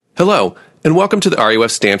Hello, and welcome to the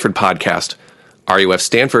RUF Stanford podcast. RUF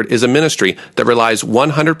Stanford is a ministry that relies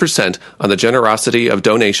 100% on the generosity of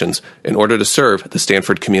donations in order to serve the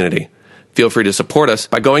Stanford community. Feel free to support us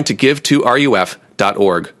by going to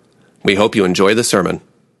givetoruf.org. We hope you enjoy the sermon.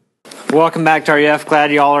 Welcome back to RUF.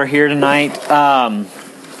 Glad you all are here tonight.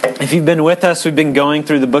 If you've been with us, we've been going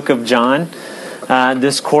through the book of John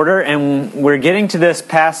this quarter, and we're getting to this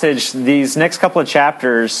passage. These next couple of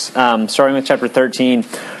chapters, starting with chapter 13,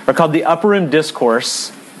 are called the Upper Room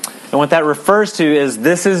Discourse. And what that refers to is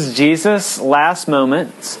this is Jesus' last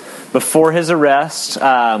moments before his arrest,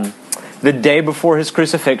 the day before his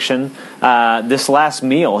crucifixion, this last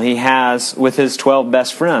meal he has with his 12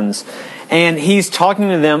 best friends. And he's talking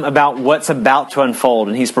to them about what's about to unfold,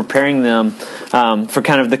 and he's preparing them for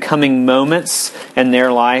kind of the coming moments in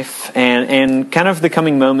their life and kind of the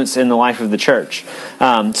coming moments in the life of the church.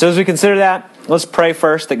 So as we consider that, let's pray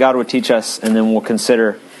first that God would teach us, and then we'll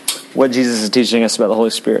consider what Jesus is teaching us about the Holy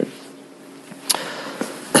Spirit.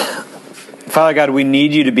 Father God, we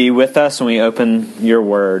need you to be with us when we open your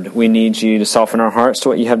word. We need you to soften our hearts to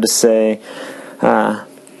what you have to say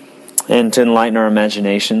and to enlighten our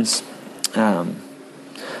imaginations. So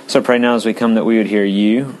I pray now as we come that we would hear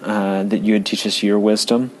you, that you would teach us your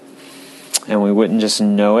wisdom, and we wouldn't just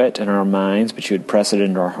know it in our minds, but you would press it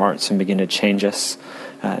into our hearts and begin to change us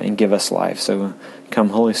and give us life. So come,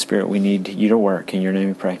 Holy Spirit, we need you to work. In your name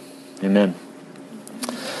we pray. Amen.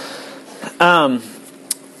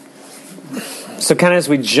 So kind of as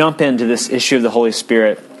we jump into this issue of the Holy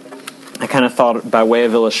Spirit, I kind of thought by way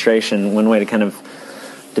of illustration, one way to kind of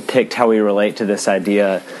depict how we relate to this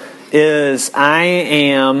idea is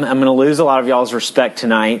I'm going to lose a lot of y'all's respect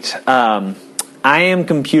tonight. I am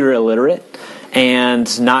computer illiterate,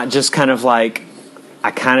 and not just kind of like, I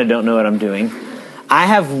kind of don't know what I'm doing. I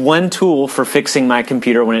have one tool for fixing my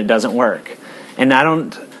computer when it doesn't work. And I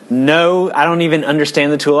don't even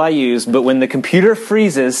understand the tool I use, but when the computer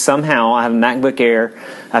freezes somehow, I have a MacBook Air,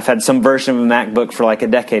 I've had some version of a MacBook for like a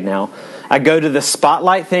decade now, I go to the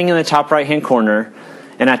spotlight thing in the top right-hand corner,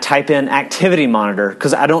 and I type in activity monitor,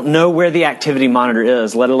 because I don't know where the activity monitor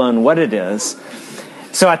is, let alone what it is.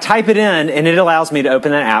 So I type it in, and it allows me to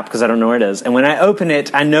open that app, because I don't know where it is. And when I open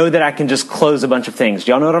it, I know that I can just close a bunch of things.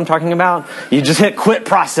 Do y'all know what I'm talking about? You just hit quit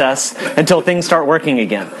process until things start working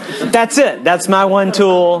again. That's it. That's my one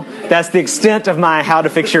tool. That's the extent of my how to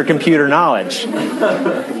fix your computer knowledge.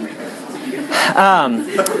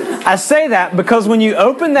 I say that because when you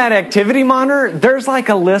open that activity monitor, there's like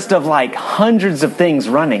a list of like hundreds of things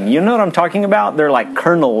running. You know what I'm talking about? They're like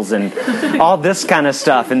kernels and all this kind of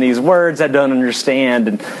stuff and these words I don't understand.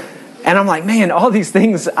 And I'm like, man, all these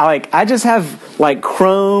things, I just have like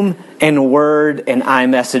Chrome and Word and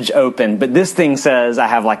iMessage open. But this thing says I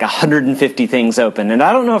have like 150 things open. And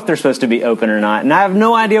I don't know if they're supposed to be open or not. And I have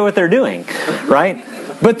no idea what they're doing, right?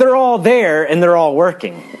 But they're all there and they're all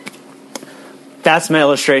working. That's my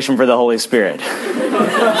illustration for the Holy Spirit.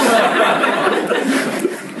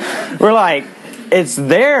 We're like, it's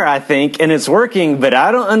there, I think, and it's working, but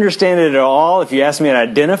I don't understand it at all if you ask me to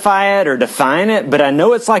identify it or define it, but I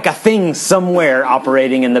know it's like a thing somewhere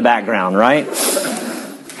operating in the background, right?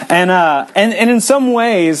 And in some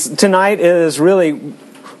ways, tonight is really,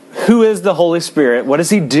 who is the Holy Spirit? What does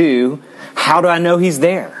he do? How do I know he's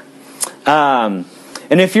there?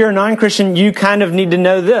 And if you're a non-Christian, you kind of need to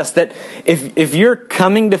know this, that if you're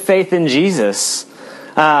coming to faith in Jesus,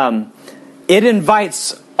 it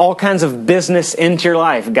invites all kinds of business into your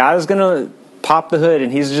life. God is going to pop the hood,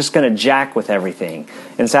 and he's just going to jack with everything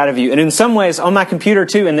inside of you. And in some ways, on my computer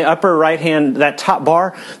too, in the upper right-hand, that top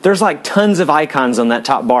bar, there's like tons of icons on that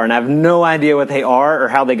top bar, and I have no idea what they are or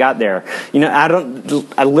how they got there. You know,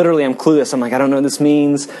 I literally am clueless. I'm like, I don't know what this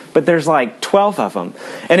means, but there's like 12 of them.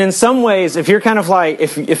 And in some ways, if you're kind of like,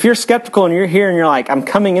 if you're skeptical and you're here and you're like, I'm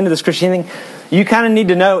coming into this Christian thing, you kind of need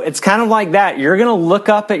to know, it's kind of like that. You're going to look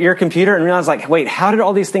up at your computer and realize like, wait, how did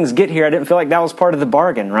all these things get here? I didn't feel like that was part of the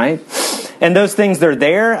bargain, right? And those things, they're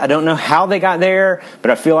there. I don't know how they got there, but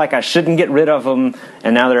I feel like I shouldn't get rid of them,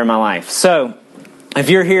 and now they're in my life. So if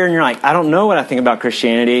you're here and you're like, I don't know what I think about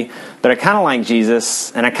Christianity, but I kind of like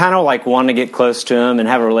Jesus, and I kind of like want to get close to him and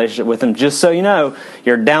have a relationship with him, just so you know,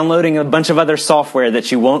 you're downloading a bunch of other software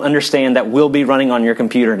that you won't understand that will be running on your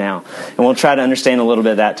computer now. And we'll try to understand a little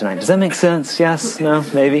bit of that tonight. Does that make sense? Yes? No?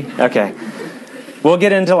 Maybe? Okay. We'll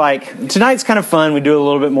get into tonight's kind of fun. We do a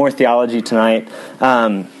little bit more theology tonight.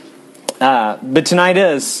 But tonight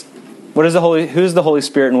is, who's the Holy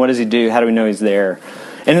Spirit and what does he do? How do we know he's there?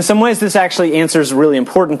 And in some ways, this actually answers really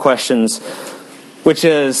important questions, which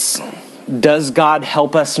is, does God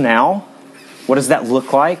help us now? What does that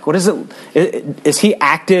look like? What is it? Is he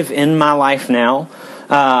active in my life now?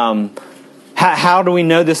 How do we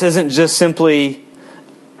know this isn't just simply,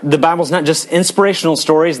 the Bible's not just inspirational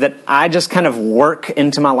stories that I just kind of work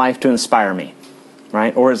into my life to inspire me,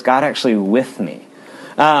 right? Or is God actually with me?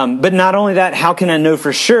 But not only that, how can I know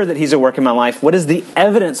for sure that He's at work in my life? What is the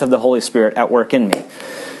evidence of the Holy Spirit at work in me?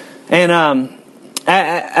 And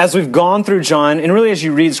as we've gone through John, and really as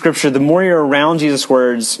you read Scripture, the more you're around Jesus'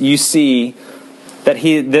 words, you see that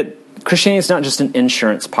Christianity is not just an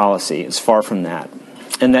insurance policy. It's far from that.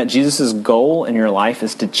 And that Jesus' goal in your life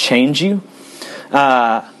is to change you.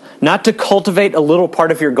 Not to cultivate a little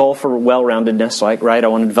part of your goal for well-roundedness, like, right, I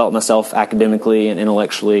want to develop myself academically and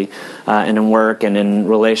intellectually and in work and in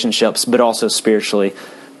relationships, but also spiritually.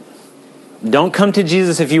 Don't come to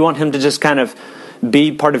Jesus if you want Him to just kind of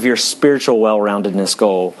be part of your spiritual well-roundedness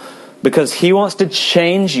goal, because He wants to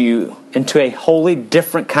change you into a wholly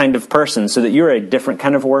different kind of person so that you're a different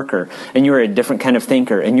kind of worker, and you're a different kind of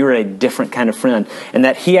thinker, and you're a different kind of friend, and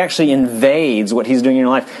that He actually invades what He's doing in your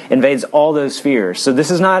life, invades all those spheres. So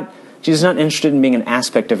Jesus is not interested in being an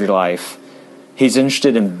aspect of your life. He's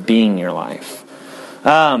interested in being your life.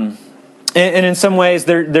 And in some ways,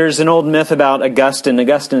 there's an old myth about Augustine.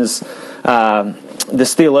 Augustine is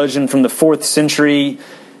this theologian from the 4th century.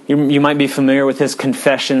 You might be familiar with his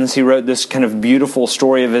Confessions. He wrote this kind of beautiful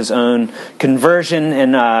story of his own conversion,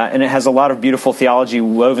 and it has a lot of beautiful theology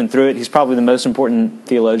woven through it. He's probably the most important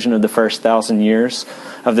theologian of the first 1,000 years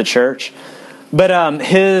of the church. But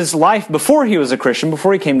his life before he was a Christian,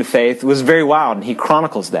 before he came to faith, was very wild, and he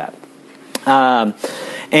chronicles that.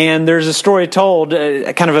 And there's a story told,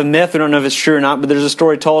 kind of a myth, we don't know if it's true or not, but there's a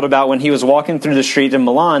story told about when he was walking through the street in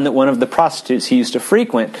Milan that one of the prostitutes he used to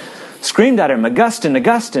frequent screamed at him, "Augustine,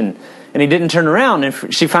 Augustine." And he didn't turn around,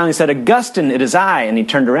 and she finally said, "Augustine, it is I." And he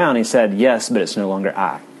turned around and he said, "Yes, but it's no longer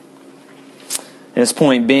I." And his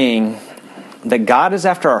point being that God is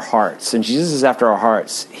after our hearts, and Jesus is after our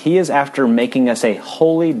hearts. He is after making us a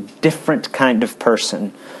wholly different kind of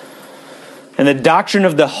person. And the doctrine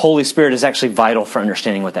of the Holy Spirit is actually vital for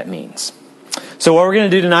understanding what that means. So what we're going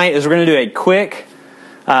to do tonight is we're going to do a quick,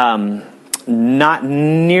 not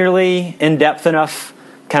nearly in-depth enough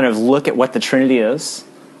kind of look at what the Trinity is.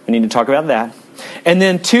 We need to talk about that. And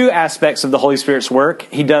then 2 aspects of the Holy Spirit's work.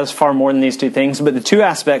 He does far more than these 2 things, but the 2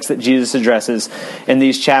 aspects that Jesus addresses in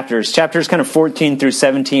these chapters. Chapters kind of 14 through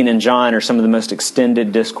 17 in John are some of the most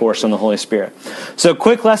extended discourse on the Holy Spirit. So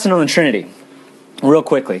quick lesson on the Trinity, real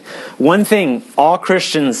quickly. One thing all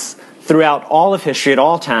Christians throughout all of history at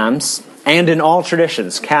all times and in all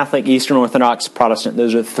traditions, Catholic, Eastern Orthodox, Protestant,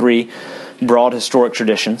 those are the 3 broad historic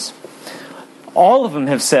traditions. All of them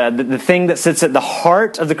have said that the thing that sits at the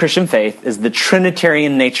heart of the Christian faith is the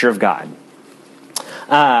Trinitarian nature of God.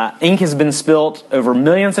 Ink has been spilt over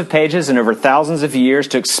millions of pages and over thousands of years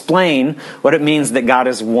to explain what it means that God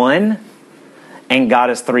is one and God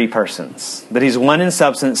is 3 persons. That He's one in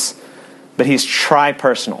substance, but He's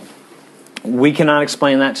tri-personal. We cannot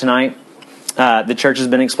explain that tonight. The church has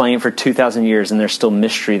been explaining for 2,000 years, and there's still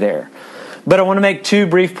mystery there. But I want to make 2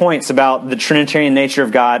 brief points about the Trinitarian nature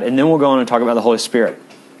of God, and then we'll go on and talk about the Holy Spirit.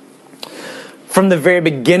 From the very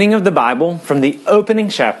beginning of the Bible, from the opening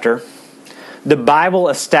chapter, the Bible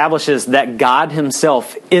establishes that God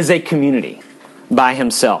Himself is a community by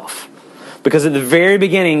Himself. Because at the very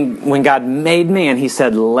beginning, when God made man, He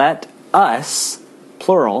said, "Let us,"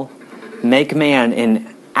 plural, "make man in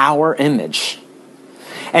our image."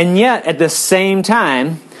 And yet, at the same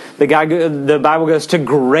time, the Bible goes to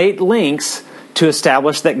great lengths to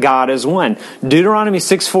establish that God is one. Deuteronomy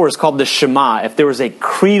 6:4 is called the Shema. If there was a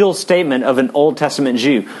creedal statement of an Old Testament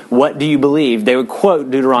Jew, what do you believe? They would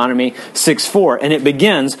quote Deuteronomy 6:4, and it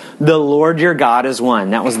begins, "The Lord your God is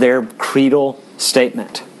one." That was their creedal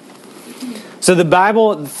statement. So the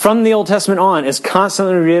Bible, from the Old Testament on, is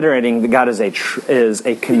constantly reiterating that God is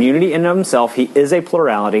a community in and of Himself. He is a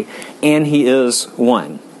plurality, and He is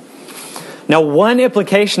one. Now, one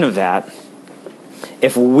implication of that,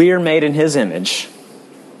 if we're made in His image,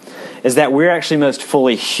 is that we're actually most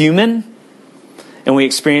fully human, and we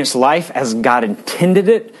experience life as God intended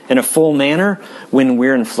it in a full manner when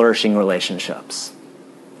we're in flourishing relationships.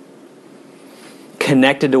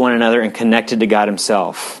 Connected to one another and connected to God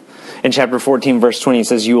Himself. In chapter 14, verse 20, He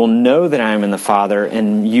says, "You will know that I am in the Father,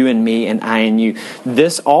 and you in me, and I in you."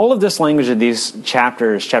 All of this language of these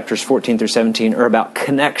chapters 14 through 17, are about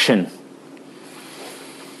connection.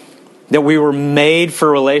 That we were made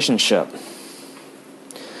for relationship.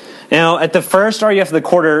 Now, at the first RUF of the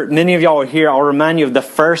quarter, many of y'all are here. I'll remind you of the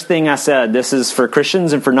first thing I said. This is for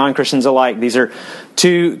Christians and for non-Christians alike. These are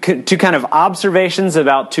two kind of observations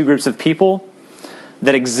about 2 groups of people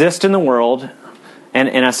that exist in the world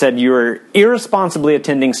And I said, you're irresponsibly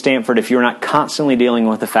attending Stanford if you're not constantly dealing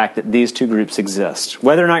with the fact that these two groups exist,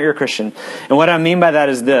 whether or not you're a Christian. And what I mean by that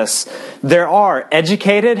is this. There are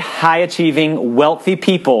educated, high-achieving, wealthy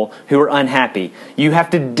people who are unhappy. You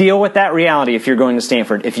have to deal with that reality if you're going to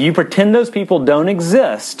Stanford. If you pretend those people don't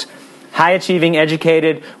exist, high-achieving,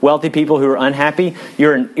 educated, wealthy people who are unhappy,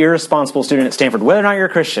 you're an irresponsible student at Stanford, whether or not you're a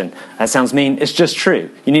Christian. That sounds mean. It's just true.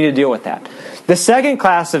 You need to deal with that. The second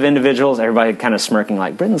class of individuals, everybody kind of smirking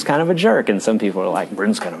like, Brendan's kind of a jerk. And some people are like,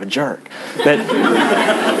 Brendan's kind of a jerk. But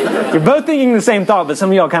you're both thinking the same thought, but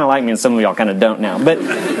some of y'all kind of like me and some of y'all kind of don't now. But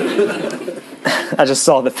I just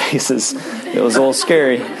saw the faces. It was a little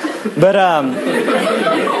scary. But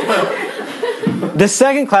the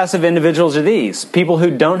second class of individuals are these. People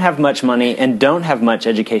who don't have much money and don't have much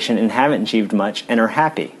education and haven't achieved much and are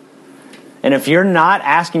happy. And if you're not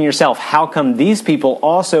asking yourself, how come these people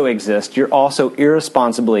also exist, you're also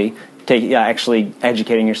irresponsibly actually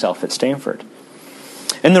educating yourself at Stanford.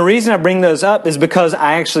 And the reason I bring those up is because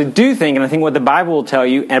I actually do think, and I think what the Bible will tell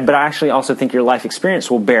you, but I actually also think your life experience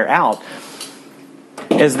will bear out,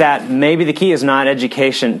 is that maybe the key is not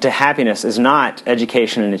education to happiness, is not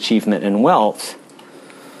education and achievement and wealth,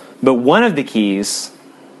 but one of the keys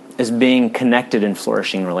is being connected in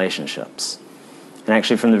flourishing relationships. And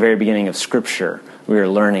actually, from the very beginning of Scripture, we are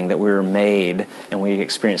learning that we were made and we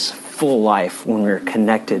experience full life when we are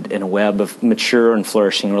connected in a web of mature and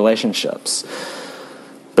flourishing relationships.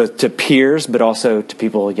 Both to peers, but also to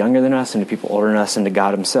people younger than us and to people older than us and to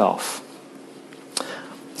God Himself.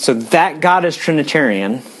 So that God is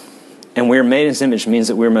Trinitarian, and we are made in His image, means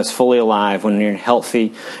that we're most fully alive when we're in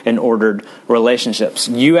healthy and ordered relationships.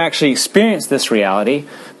 You actually experience this reality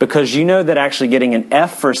because you know that actually getting an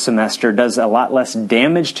F for a semester does a lot less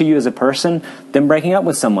damage to you as a person than breaking up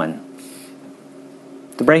with someone.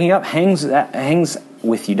 The breaking up hangs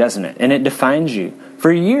with you, doesn't it? And it defines you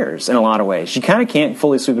for years in a lot of ways. You kind of can't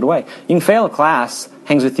fully sweep it away. You can fail a class,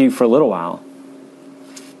 hangs with you for a little while.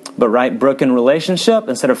 But right, broken relationship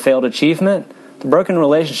instead of failed achievement, the broken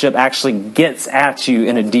relationship actually gets at you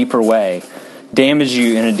in a deeper way, damages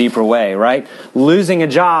you in a deeper way, right? Losing a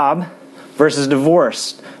job versus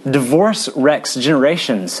divorce. Divorce wrecks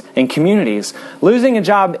generations and communities. Losing a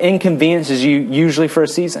job inconveniences you usually for a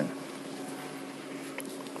season.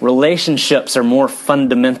 Relationships are more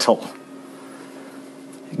fundamental.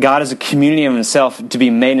 God is a community of Himself. To be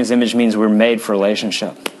made in His image means we're made for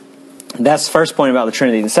relationship. That's the first point about the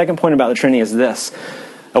Trinity. The second point about the Trinity is this.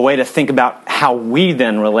 A way to think about how we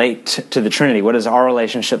then relate to the Trinity. What is our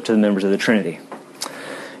relationship to the members of the Trinity?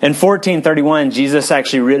 In 14:31, Jesus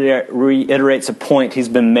actually reiterates a point He's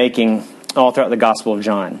been making all throughout the Gospel of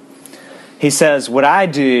John. He says, what I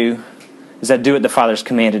do is I do what the Father's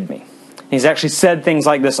commanded me. He's actually said things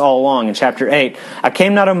like this all along in chapter 8. I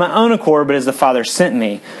came not of my own accord, but as the Father sent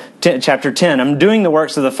me. Chapter 10, I'm doing the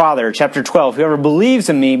works of the Father. Chapter 12, whoever believes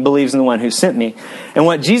in me believes in the one who sent me. And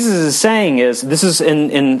what Jesus is saying is, this is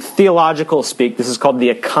in theological speak, this is called the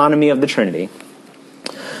economy of the Trinity.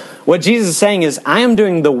 What Jesus is saying is, I am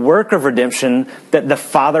doing the work of redemption that the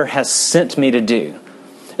Father has sent me to do.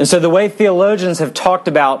 And so the way theologians have talked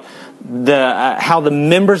about how the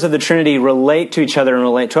members of the Trinity relate to each other and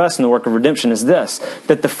relate to us in the work of redemption is this,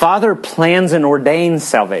 that the Father plans and ordains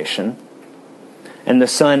salvation, and the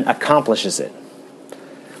Son accomplishes it.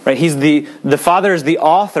 Right? The Father is the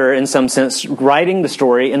author in some sense, writing the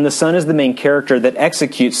story, and the Son is the main character that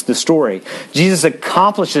executes the story. Jesus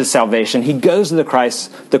accomplishes salvation. He goes to the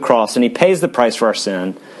cross, and He pays the price for our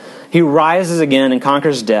sin. He rises again and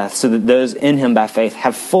conquers death so that those in Him by faith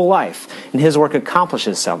have full life, and His work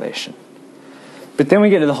accomplishes salvation. But then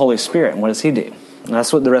we get to the Holy Spirit, and what does He do? And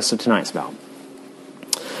that's what the rest of tonight's about.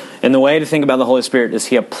 And the way to think about the Holy Spirit is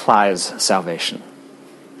He applies salvation.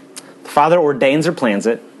 The Father ordains or plans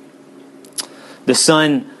it. The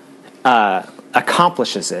Son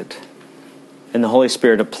accomplishes it. And the Holy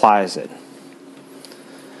Spirit applies it.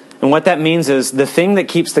 And what that means is the thing that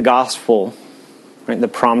keeps the gospel, right, the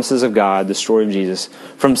promises of God, the story of Jesus,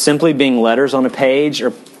 from simply being letters on a page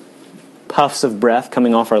or puffs of breath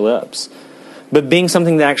coming off our lips, but being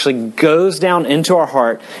something that actually goes down into our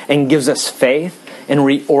heart and gives us faith and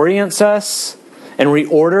reorients us and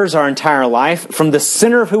reorders our entire life from the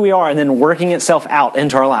center of who we are and then working itself out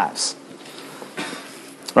into our lives.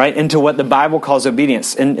 Right? Into what the Bible calls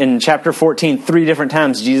obedience. In chapter 14, 3 different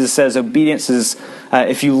times, Jesus says obedience is,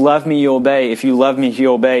 if you love me, you obey. If you love me,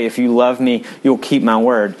 you obey. If you love me, you'll keep my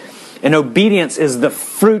word. And obedience is the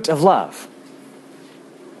fruit of love.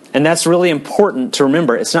 And that's really important to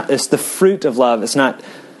remember. It's the fruit of love. It's not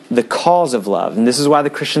the cause of love. And this is why the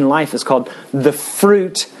Christian life is called the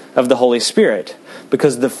fruit of the Holy Spirit.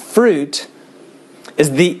 Because the fruit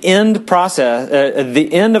is the end process,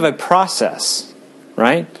 the end of a process,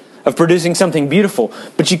 right? Of producing something beautiful.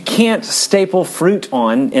 But you can't staple fruit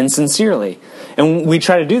on insincerely. And we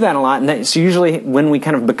try to do that a lot, and that's usually when we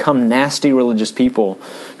kind of become nasty religious people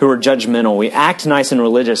who are judgmental. We act nice and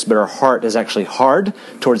religious, but our heart is actually hard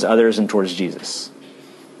towards others and towards Jesus.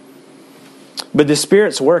 But the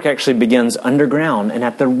Spirit's work actually begins underground and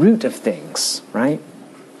at the root of things, right?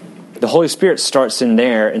 The Holy Spirit starts in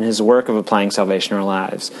there in His work of applying salvation in our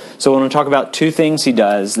lives. So I want to talk about two things He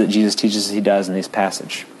does that Jesus teaches He does in this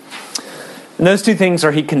passage. And those two things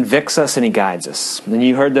are He convicts us and He guides us. And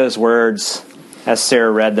you heard those words as Sarah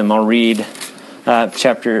read them. I'll read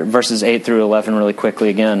verses 8 through 11 really quickly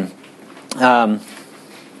again.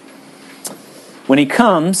 When He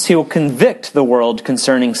comes, He will convict the world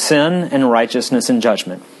concerning sin and righteousness and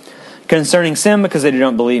judgment. Concerning sin, because they do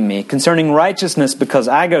not believe me. Concerning righteousness, because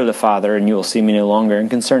I go to the Father and you will see me no longer. And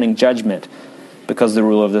concerning judgment, because the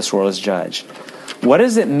ruler of this world is judged. What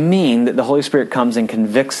does it mean that the Holy Spirit comes and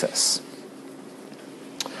convicts us?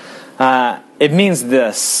 It means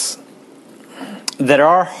this, that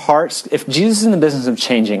our hearts, if Jesus is in the business of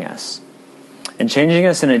changing us, and changing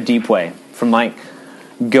us in a deep way, from like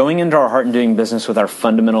going into our heart and doing business with our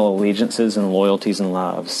fundamental allegiances and loyalties and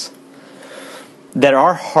loves, that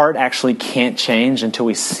our heart actually can't change until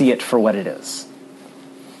we see it for what it is.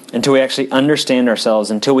 Until we actually understand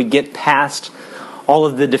ourselves, until we get past all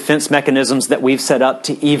of the defense mechanisms that we've set up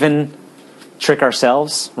to even trick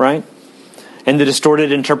ourselves, right? And the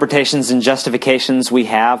distorted interpretations and justifications we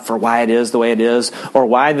have for why it is the way it is, or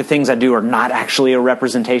why the things I do are not actually a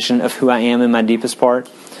representation of who I am in my deepest part.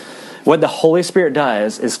 What the Holy Spirit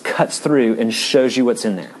does is cuts through and shows you what's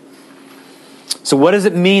in there. So what does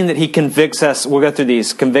it mean that He convicts us? We'll go through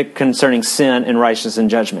these. Convict concerning sin and righteousness and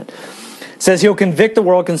judgment. It says He'll convict the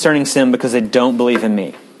world concerning sin because they don't believe in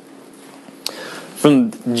me.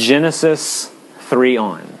 From Genesis 3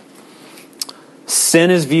 on. Sin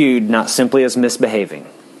is viewed not simply as misbehaving.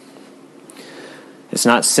 It's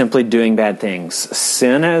not simply doing bad things.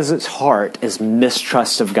 Sin as its heart is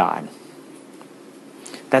mistrust of God.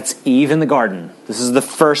 That's Eve in the garden. This is the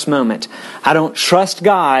first moment. I don't trust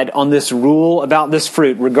God on this rule about this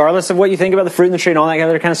fruit, regardless of what you think about the fruit and the tree and all that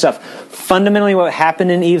other kind of stuff. Fundamentally, what happened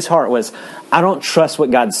in Eve's heart was, I don't trust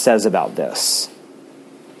what God says about this.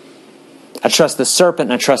 I trust the serpent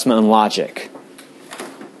and I trust my own logic.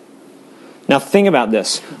 Now think about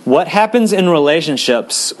this. What happens in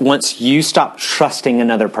relationships once you stop trusting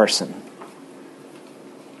another person?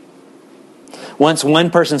 Once one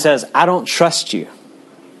person says, I don't trust you.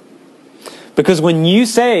 Because when you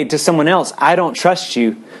say to someone else, I don't trust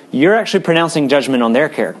you, you're actually pronouncing judgment on their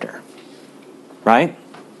character. Right?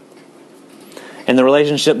 And the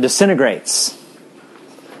relationship disintegrates.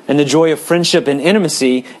 And the joy of friendship and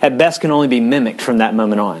intimacy at best can only be mimicked from that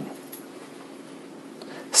moment on.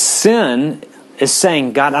 Sin is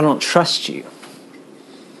saying, God, I don't trust you.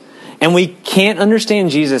 And we can't understand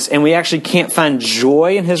Jesus, and we actually can't find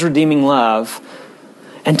joy in His redeeming love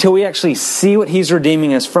until we actually see what He's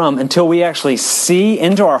redeeming us from, until we actually see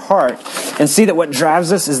into our heart and see that what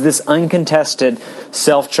drives us is this uncontested,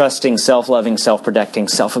 self-trusting, self-loving, self-protecting,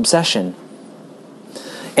 self-obsession.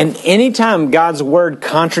 And anytime God's Word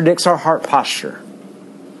contradicts our heart posture,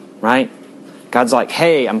 right? God's like,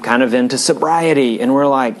 hey, I'm kind of into sobriety. And we're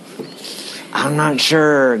like, I'm not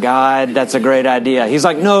sure, God, that's a great idea. He's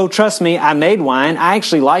like, no, trust me, I made wine. I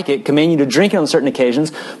actually like it, command you to drink it on certain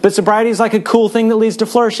occasions. But sobriety is like a cool thing that leads to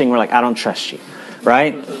flourishing. We're like, I don't trust you,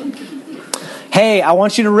 right? Hey, I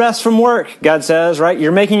want you to rest from work, God says, right?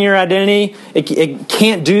 You're making your identity. It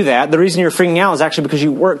can't do that. The reason you're freaking out is actually because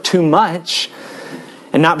you work too much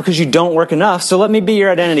and not because you don't work enough. So let me be your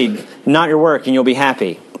identity, not your work, and you'll be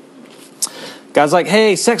happy. God's like,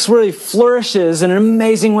 hey, sex really flourishes in an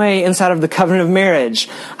amazing way inside of the covenant of marriage.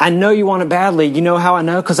 I know you want it badly. You know how I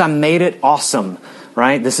know? Because I made it awesome,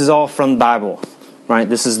 right? This is all from the Bible, right?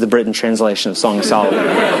 This is the Britain translation of Song of Solomon.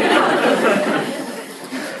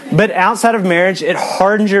 But outside of marriage, it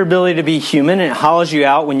hardens your ability to be human, and it hollows you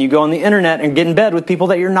out when you go on the internet and get in bed with people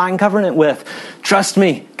that you're not in covenant with. Trust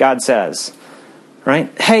me, God says,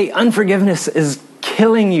 right? Hey, unforgiveness is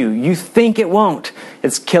killing you. You think it won't.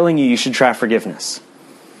 It's killing you. You should try forgiveness.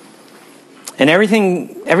 And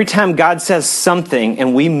every time God says something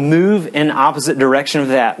and we move in opposite direction of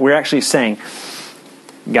that, we're actually saying,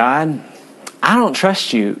 God, I don't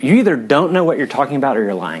trust you. You either don't know what you're talking about or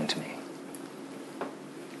you're lying to me.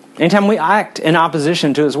 Anytime we act in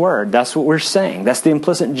opposition to His Word, that's what we're saying. That's the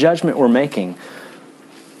implicit judgment we're making.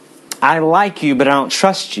 I like you, but I don't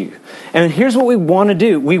trust you. And here's what we want to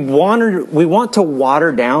do. We want to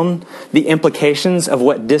water down the implications of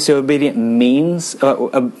what disobedient means. We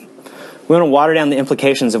want to water down the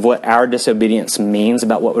implications of what our disobedience means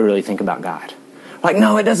about what we really think about God. Like,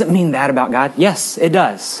 no, it doesn't mean that about God. Yes, it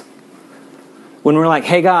does. When we're like,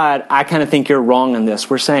 hey, God, I kind of think you're wrong in this,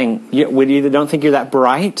 we're saying we either don't think you're that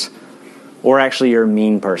bright or actually you're a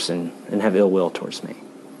mean person and have ill will towards me.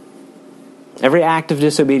 Every act of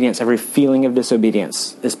disobedience, every feeling of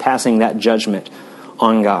disobedience is passing that judgment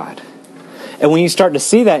on God. And when you start to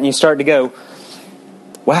see that and you start to go,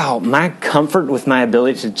 wow, my comfort with my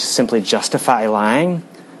ability to just simply justify lying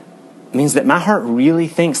means that my heart really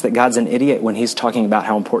thinks that God's an idiot when he's talking about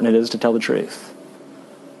how important it is to tell the truth.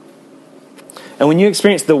 And when you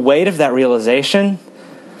experience the weight of that realization,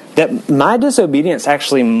 that my disobedience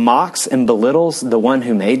actually mocks and belittles the one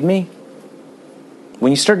who made me,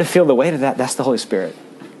 when you start to feel the weight of that, that's the Holy Spirit.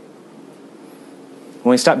 When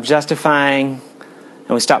we stop justifying and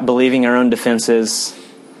we stop believing our own defenses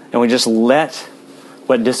and we just let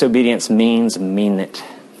what disobedience means mean it.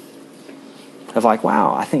 Of like,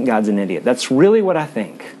 wow, I think God's an idiot. That's really what I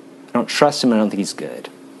think. I don't trust him. I don't think he's good.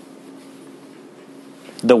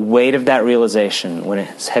 The weight of that realization when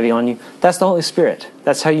it's heavy on you, that's the Holy Spirit.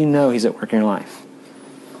 That's how you know he's at work in your life.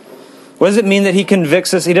 What does it mean that he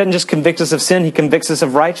convicts us? He doesn't just convict us of sin, he convicts us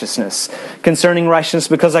of righteousness. Concerning righteousness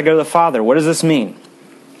because I go to the Father. What does this mean?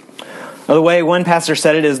 Well, the way one pastor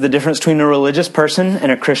said it is the difference between a religious person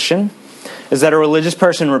and a Christian is that a religious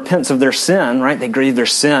person repents of their sin, right? They grieve their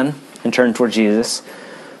sin and turn toward Jesus.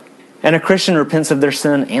 And a Christian repents of their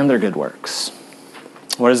sin and their good works.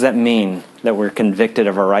 What does that mean that we're convicted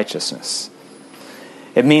of our righteousness?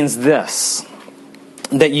 It means this.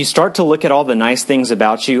 That you start to look at all the nice things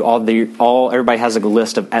about you, everybody has a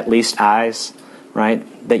list of at least I's, right?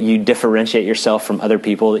 That you differentiate yourself from other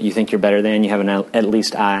people that you think you're better than. You have an at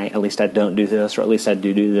least I don't do this, or at least I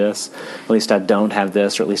do this, at least I don't have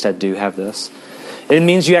this, or at least I do have this. It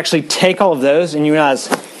means you actually take all of those and you realize,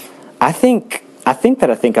 I think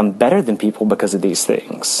I'm better than people because of these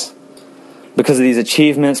things. Because of these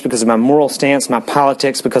achievements, because of my moral stance, my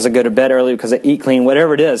politics, because I go to bed early, because I eat clean,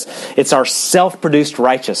 whatever it is. It's our self-produced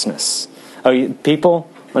righteousness. Oh,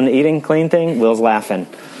 people on the eating clean thing? Will's laughing.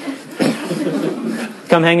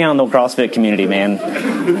 Come hang out in the CrossFit community, man.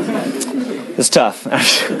 It's tough.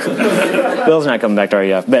 Will's not coming back to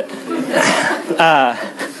RUF, but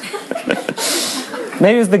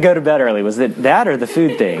maybe it was the go to bed early. Was it that or the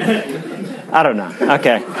food thing? I don't know.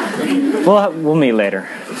 Okay. We'll meet later.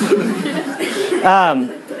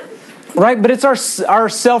 Right, but it's our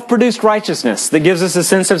self-produced righteousness that gives us a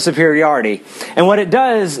sense of superiority. And what it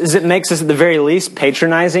does is it makes us at the very least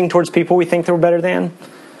patronizing towards people we think that we're better than.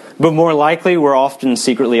 But more likely, we're often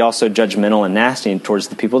secretly also judgmental and nasty towards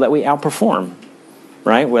the people that we outperform.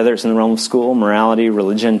 Right, whether it's in the realm of school, morality,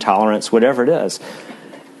 religion, tolerance, whatever it is.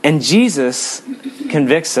 And Jesus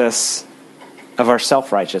convicts us of our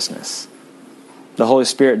self-righteousness. The Holy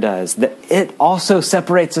Spirit does. That it also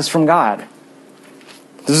separates us from God.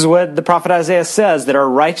 This is what the prophet Isaiah says, that our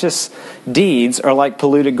righteous deeds are like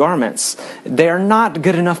polluted garments. They are not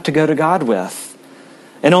good enough to go to God with.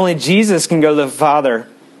 And only Jesus can go to the Father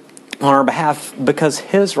on our behalf because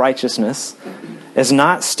his righteousness is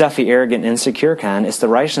not stuffy, arrogant, insecure kind. It's the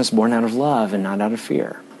righteousness born out of love and not out of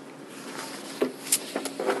fear.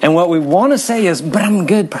 And what we want to say is, but I'm a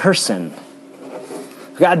good person.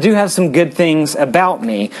 I do have some good things about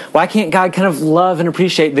me. Why can't God kind of love and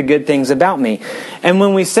appreciate the good things about me? And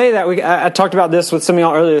when we say that, I talked about this with some of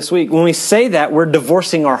y'all earlier this week. When we say that, we're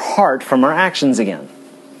divorcing our heart from our actions again.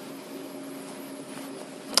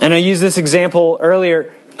 And I used this example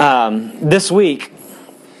earlier this week.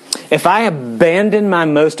 If I abandon my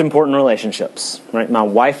most important relationships, right, my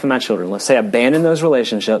wife and my children, let's say I abandon those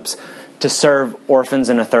relationships to serve orphans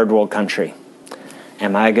in a third world country,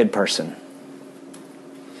 am I a good person?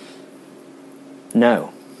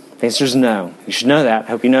 No. The answer is no. You should know that.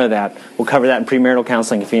 Hope you know that. We'll cover that in premarital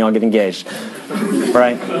counseling if you all get engaged.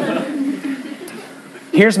 Right?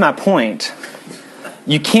 Here's my point.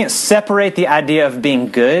 You can't separate the idea of being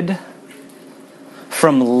good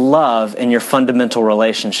from love in your fundamental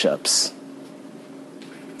relationships.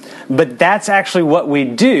 But that's actually what we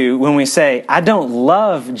do when we say, I don't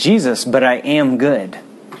love Jesus, but I am good.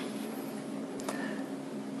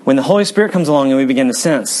 When the Holy Spirit comes along and we begin to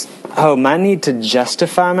sense, my need to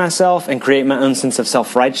justify myself and create my own sense of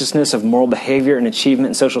self-righteousness, of moral behavior and achievement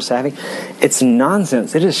and social savvy, it's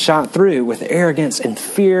nonsense. It is shot through with arrogance and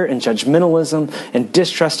fear and judgmentalism and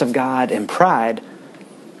distrust of God and pride.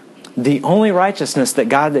 The only righteousness that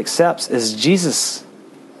God accepts is Jesus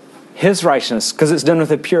His righteousness, because it's done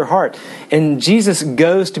with a pure heart. And Jesus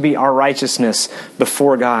goes to be our righteousness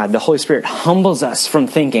before God. The Holy Spirit humbles us from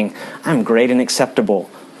thinking, I'm great and acceptable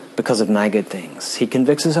because of my good things. He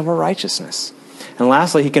convicts us of our righteousness. And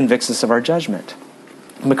lastly, He convicts us of our judgment,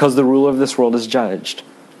 because the ruler of this world is judged.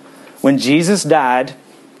 When Jesus died,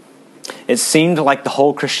 it seemed like the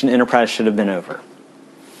whole Christian enterprise should have been over.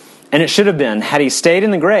 And it should have been. Had He stayed in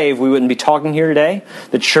the grave, we wouldn't be talking here today.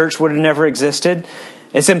 The church would have never existed.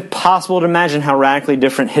 It's impossible to imagine how radically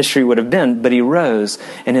different history would have been, but He rose,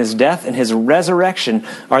 and His death and His resurrection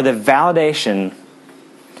are the validation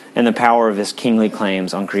and the power of His kingly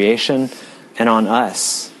claims on creation and on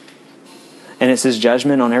us. And it's His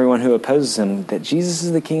judgment on everyone who opposes Him that Jesus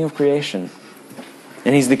is the King of creation.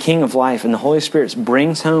 And He's the King of life. And the Holy Spirit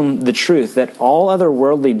brings home the truth that all other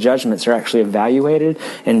worldly judgments are actually evaluated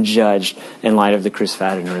and judged in light of the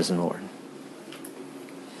crucified and risen Lord.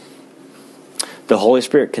 The Holy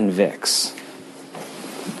Spirit convicts.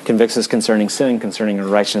 Convicts us concerning sin, concerning our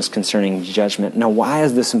righteousness, concerning judgment. Now, why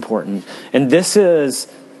is this important? And this is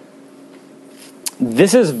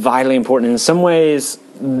vitally important. In some ways,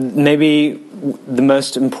 maybe the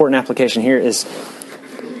most important application here is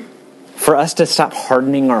for us to stop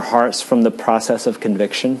hardening our hearts from the process of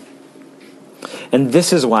conviction. And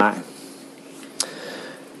this is why.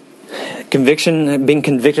 Conviction, being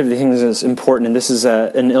convicted of things is important. And this is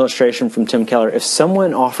an illustration from Tim Keller. If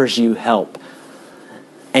someone offers you help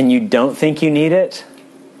and you don't think you need it,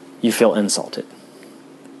 you feel insulted.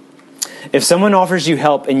 If someone offers you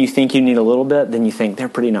help and you think you need a little bit, then you think they're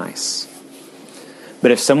pretty nice.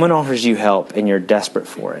 But if someone offers you help and you're desperate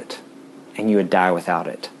for it and you would die without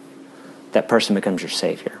it, that person becomes your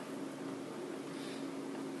Savior.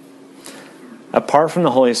 Apart from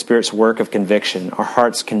the Holy Spirit's work of conviction, our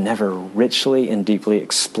hearts can never richly and deeply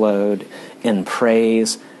explode in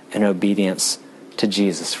praise and obedience to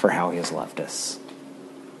Jesus for how He has loved us.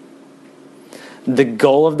 The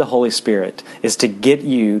goal of the Holy Spirit is to get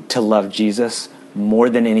you to love Jesus more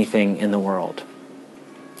than anything in the world.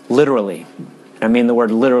 Literally. I mean the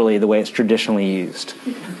word literally the way it's traditionally used.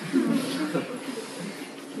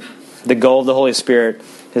 The goal of the Holy Spirit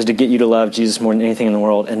is to get you to love Jesus more than anything in the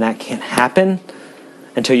world, and that can't happen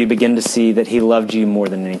until you begin to see that He loved you more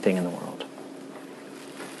than anything in the world.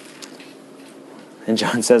 And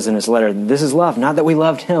John says in his letter, this is love, not that we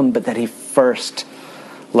loved Him, but that He first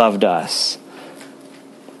loved us.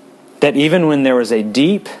 That even when there was a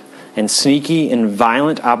deep and sneaky and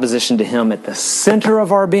violent opposition to Him at the center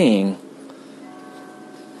of our being,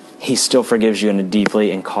 He still forgives you in a deeply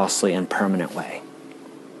and costly and permanent way.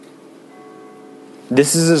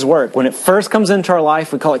 This is His work. When it first comes into our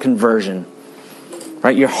life, we call it conversion.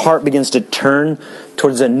 Right? Your heart begins to turn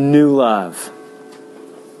towards a new love.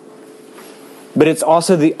 But it's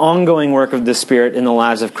also the ongoing work of the Spirit in the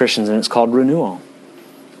lives of Christians, and it's called renewal.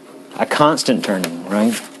 A constant turning,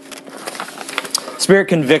 right? Spirit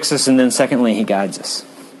convicts us, and then secondly, He guides us.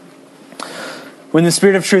 When the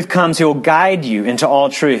Spirit of truth comes, He will guide you into all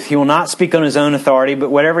truth. He will not speak on His own authority,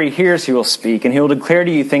 but whatever He hears, He will speak, and He will declare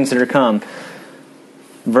to you things that are come.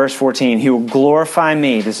 Verse 14, He will glorify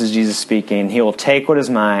me. This is Jesus speaking. He will take what is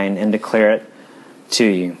mine and declare it to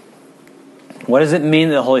you. What does it mean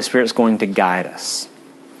that the Holy Spirit is going to guide us?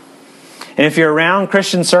 And if you're around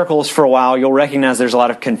Christian circles for a while, you'll recognize there's a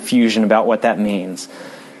lot of confusion about what that means.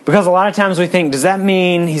 Because a lot of times we think, does that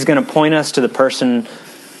mean He's going to point us to the person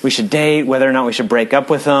we should date, whether or not we should break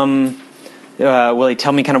up with them? Will He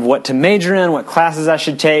tell me kind of what to major in, what classes I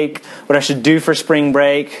should take, what I should do for spring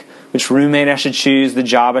break, which roommate I should choose, the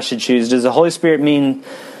job I should choose? Does the Holy Spirit mean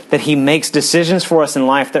that He makes decisions for us in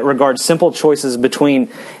life that regard simple choices between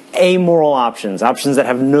amoral options that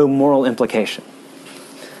have no moral implication?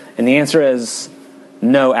 And the answer is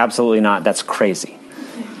no, absolutely not. That's crazy.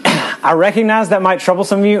 I recognize that might trouble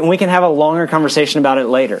some of you, and we can have a longer conversation about it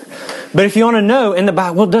later. But if you want to know, in the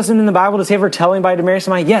Bible, does He ever tell anybody to marry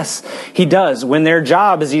somebody? Yes, He does. When their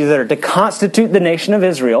job is either to constitute the nation of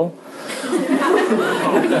Israel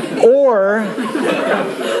or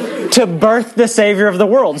to birth the Savior of the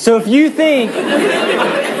world. So if you think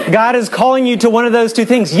God is calling you to one of those two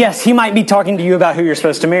things, yes, He might be talking to you about who you're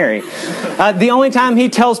supposed to marry. The only time He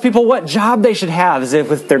tells people what job they should have is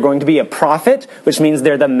if they're going to be a prophet, which means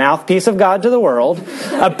they're the mouthpiece of God to the world,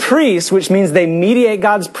 a priest, which means they mediate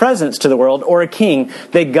God's presence to the world, or a king,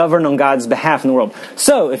 they govern on God's behalf in the world.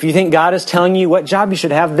 So if you think God is telling you what job you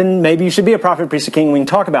should have, then maybe you should be a prophet, priest, or king. We can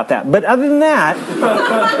talk about that. But other than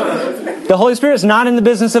that, the Holy Spirit is not in the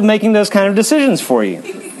business of making those kind of decisions for you.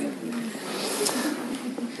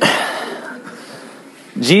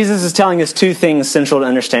 Jesus is telling us two things central to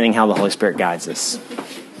understanding how the Holy Spirit guides us.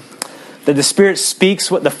 That the Spirit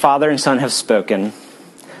speaks what the Father and Son have spoken,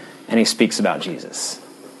 and he speaks about Jesus.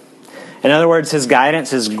 In other words, his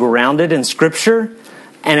guidance is grounded in Scripture,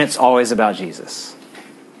 and it's always about Jesus.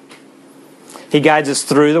 He guides us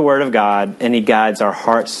through the Word of God, and he guides our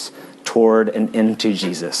hearts toward and into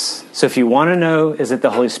Jesus. So if you want to know, is it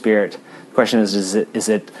the Holy Spirit? The question is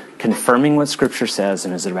it confirming what Scripture says,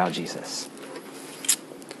 and is it about Jesus?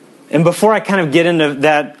 And before I kind of get into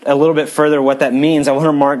that a little bit further, what that means, I want to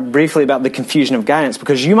remark briefly about the confusion of guidance,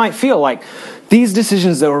 because you might feel like these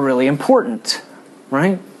decisions, though, are really important,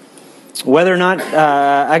 right? Whether or not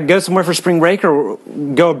I go somewhere for spring break or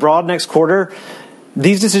go abroad next quarter,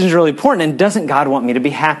 these decisions are really important, and doesn't God want me to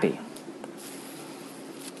be happy?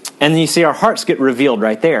 And then you see our hearts get revealed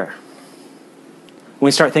right there. When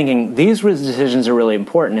we start thinking, these decisions are really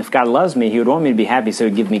important. If God loves me, he would want me to be happy, so he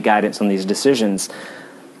would give me guidance on these decisions.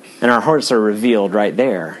 And our hearts are revealed right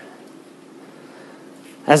there.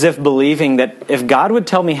 As if believing that if God would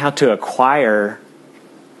tell me how to acquire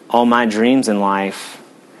all my dreams in life,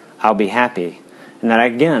 I'll be happy. And that,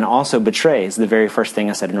 again, also betrays the very first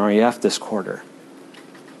thing I said in RUF this quarter.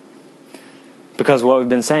 Because what we've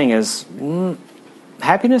been saying is,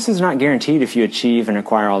 happiness is not guaranteed if you achieve and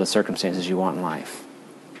acquire all the circumstances you want in life.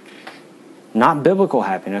 Not biblical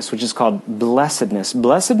happiness, which is called blessedness.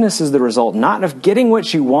 Blessedness is the result not of getting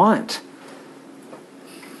what you want,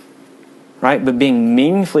 right? But being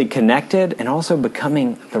meaningfully connected and also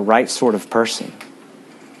becoming the right sort of person.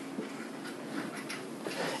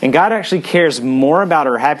 And God actually cares more about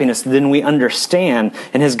our happiness than we understand.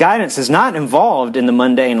 And his guidance is not involved in the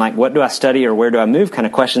mundane, like what do I study or where do I move kind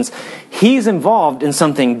of questions. He's involved in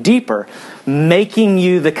something deeper, making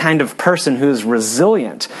you the kind of person who's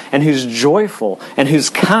resilient and who's joyful and who's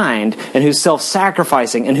kind and who's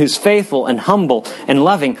self-sacrificing and who's faithful and humble and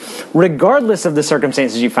loving, regardless of the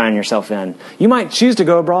circumstances you find yourself in. You might choose to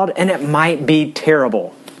go abroad and it might be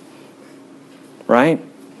terrible, right?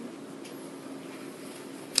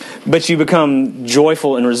 But you become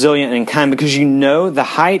joyful and resilient and kind because you know the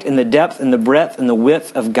height and the depth and the breadth and the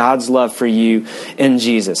width of God's love for you in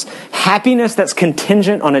Jesus. Happiness that's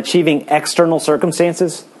contingent on achieving external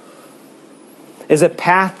circumstances is a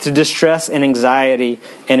path to distress and anxiety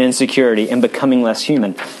and insecurity and becoming less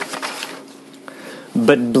human.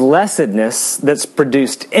 But blessedness that's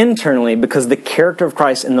produced internally because the character of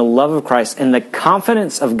Christ and the love of Christ and the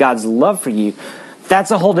confidence of God's love for you, that's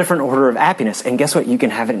a whole different order of happiness. And guess what? You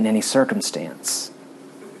can have it in any circumstance.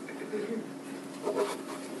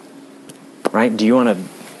 Right? Do you want a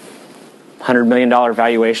 $100 million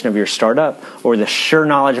valuation of your startup or the sure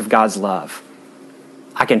knowledge of God's love?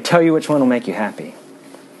 I can tell you which one will make you happy.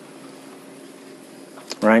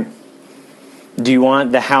 Right? Do you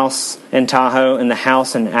want the house in Tahoe and the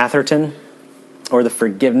house in Atherton or the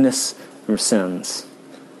forgiveness of sins?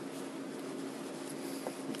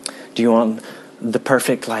 Do you want the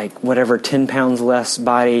perfect, 10 pounds less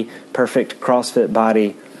body, perfect CrossFit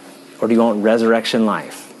body, or do you want resurrection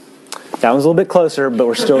life? That one's a little bit closer, but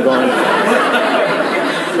we're still going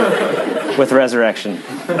with resurrection.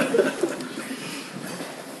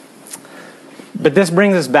 But this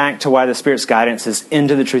brings us back to why the Spirit's guidance is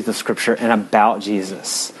into the truth of Scripture and about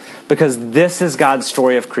Jesus. Because this is God's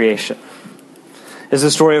story of creation. It's the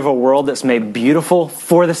story of a world that's made beautiful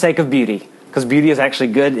for the sake of beauty. Because beauty is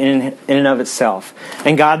actually good in and of itself.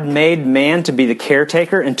 And God made man to be the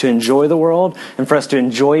caretaker and to enjoy the world and for us to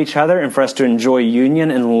enjoy each other and for us to enjoy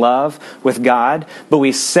union and love with God. But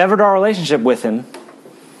we severed our relationship with Him.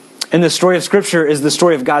 And the story of Scripture is the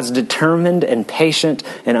story of God's determined and patient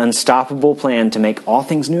and unstoppable plan to make all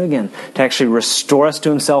things new again. To actually restore us to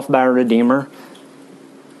Himself by a Redeemer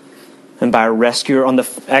and by a rescuer on the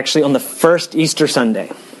first Easter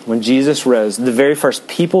Sunday. When Jesus rose, the very first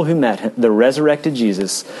people who met him, the resurrected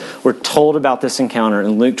Jesus, were told about this encounter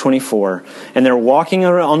in Luke 24. And they're walking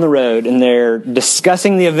on the road and they're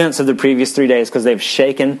discussing the events of the previous 3 days because they've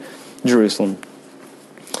shaken Jerusalem.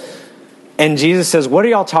 And Jesus says, what are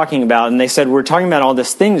y'all talking about? And they said, we're talking about all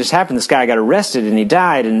this thing just happened. This guy got arrested and he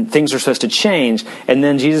died and things are supposed to change. And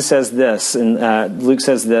then Jesus says this, and Luke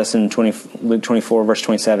says this in Luke 24, verse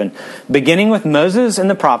 27. Beginning with Moses and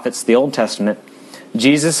the prophets, the Old Testament,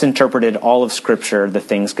 Jesus interpreted all of Scripture, the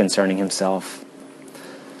things concerning Himself.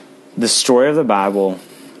 The story of the Bible,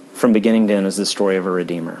 from beginning to end, is the story of a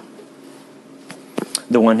Redeemer.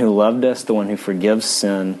 The one who loved us, the one who forgives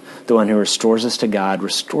sin, the one who restores us to God,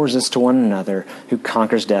 restores us to one another, who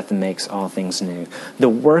conquers death and makes all things new. The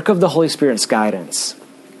work of the Holy Spirit's guidance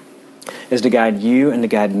is to guide you and to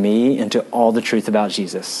guide me into all the truth about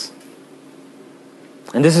Jesus.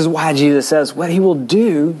 And this is why Jesus says what He will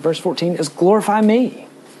do, verse 14, is glorify me.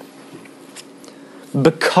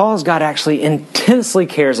 because God actually intensely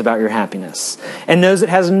cares about your happiness and knows it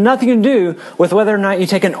has nothing to do with whether or not you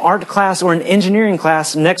take an art class or an engineering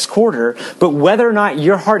class next quarter, but whether or not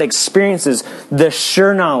your heart experiences the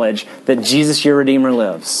sure knowledge that Jesus, your Redeemer,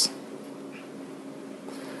 lives.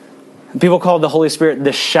 People call the Holy Spirit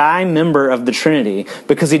the shy member of the Trinity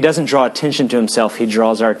because he doesn't draw attention to himself. He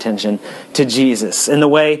draws our attention to Jesus. And the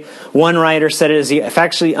way one writer said it is he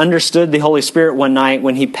actually understood the Holy Spirit one night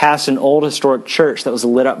when he passed an old historic church that was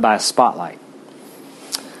lit up by a spotlight.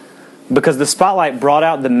 Because the spotlight brought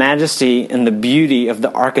out the majesty and the beauty of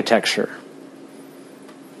the architecture.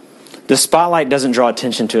 The spotlight doesn't draw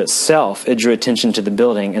attention to itself. It drew attention to the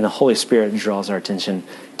building, and the Holy Spirit draws our attention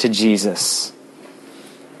to Jesus.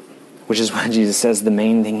 Which is why Jesus says the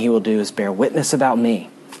main thing he will do is bear witness about me.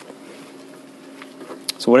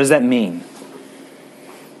 So what does that mean?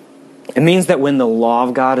 It means that when the law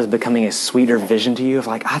of God is becoming a sweeter vision to you of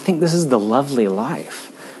like, I think this is the lovely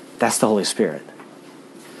life, that's the Holy Spirit.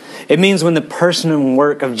 It means when the person and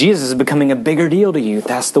work of Jesus is becoming a bigger deal to you,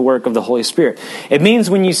 that's the work of the Holy Spirit. It means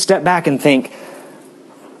when you step back and think,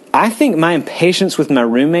 I think my impatience with my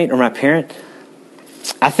roommate or my parent,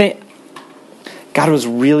 I think God was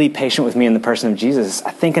really patient with me in the person of Jesus.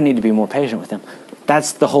 I think I need to be more patient with him.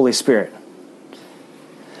 That's the Holy Spirit.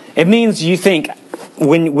 It means you think,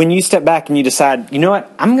 when you step back and you decide, you know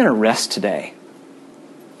what, I'm going to rest today.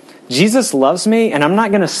 Jesus loves me, and I'm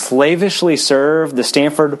not going to slavishly serve the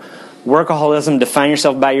Stanford workaholism, define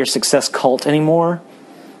yourself by your success cult anymore.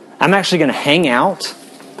 I'm actually going to hang out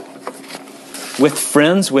with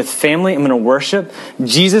friends, with family. I'm going to worship.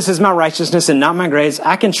 Jesus is my righteousness and not my grades.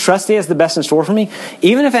 I can trust he has the best in store for me,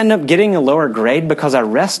 even if I end up getting a lower grade because I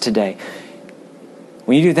rest today.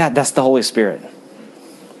 When you do that, that's the Holy Spirit.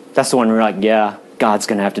 That's the one where you're like, yeah, God's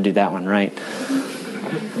going to have to do that one, right?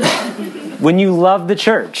 When you love the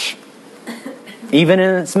church, even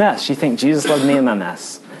in its mess, you think, Jesus loved me in my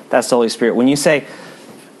mess. That's the Holy Spirit. When you say,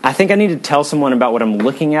 I think I need to tell someone about what I'm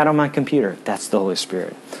looking at on my computer, that's the Holy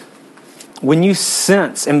Spirit. When you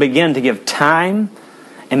sense and begin to give time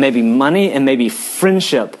and maybe money and maybe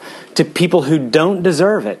friendship to people who don't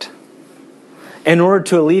deserve it in order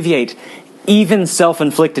to alleviate even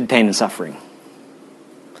self-inflicted pain and suffering,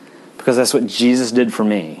 because that's what Jesus did for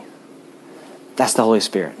me, that's the Holy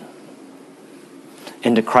Spirit.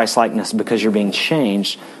 Into Christ-likeness because you're being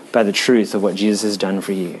changed by the truth of what Jesus has done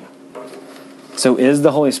for you. So is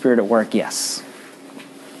the Holy Spirit at work? Yes.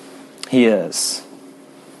 He is.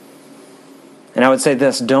 And I would say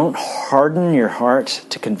this, don't harden your heart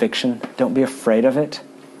to conviction. Don't be afraid of it.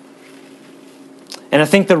 And I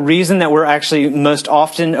think the reason that we're actually most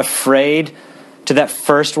often afraid to that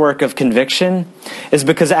first work of conviction is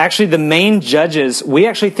because actually the main judges, we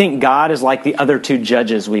actually think God is like the other two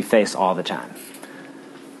judges we face all the time.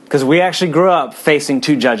 Because we actually grew up facing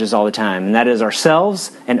two judges all the time, and that is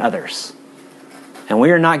ourselves and others. And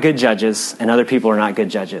we are not good judges, and other people are not good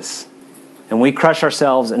judges. And we crush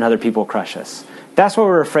ourselves, and other people crush us. That's why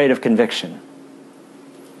we're afraid of conviction.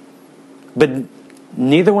 But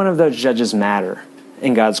neither one of those judges matter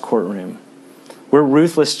in God's courtroom. We're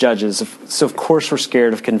ruthless judges, so of course we're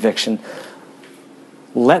scared of conviction.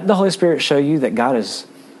 Let the Holy Spirit show you that God is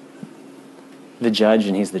the judge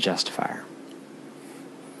and he's the justifier.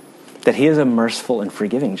 That he is a merciful and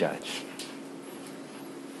forgiving judge.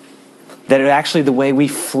 That actually the way we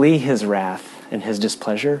flee his wrath and his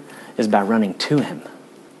displeasure is by running to him.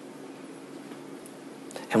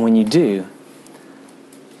 And when you do,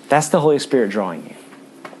 that's the Holy Spirit drawing you.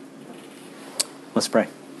 Let's pray.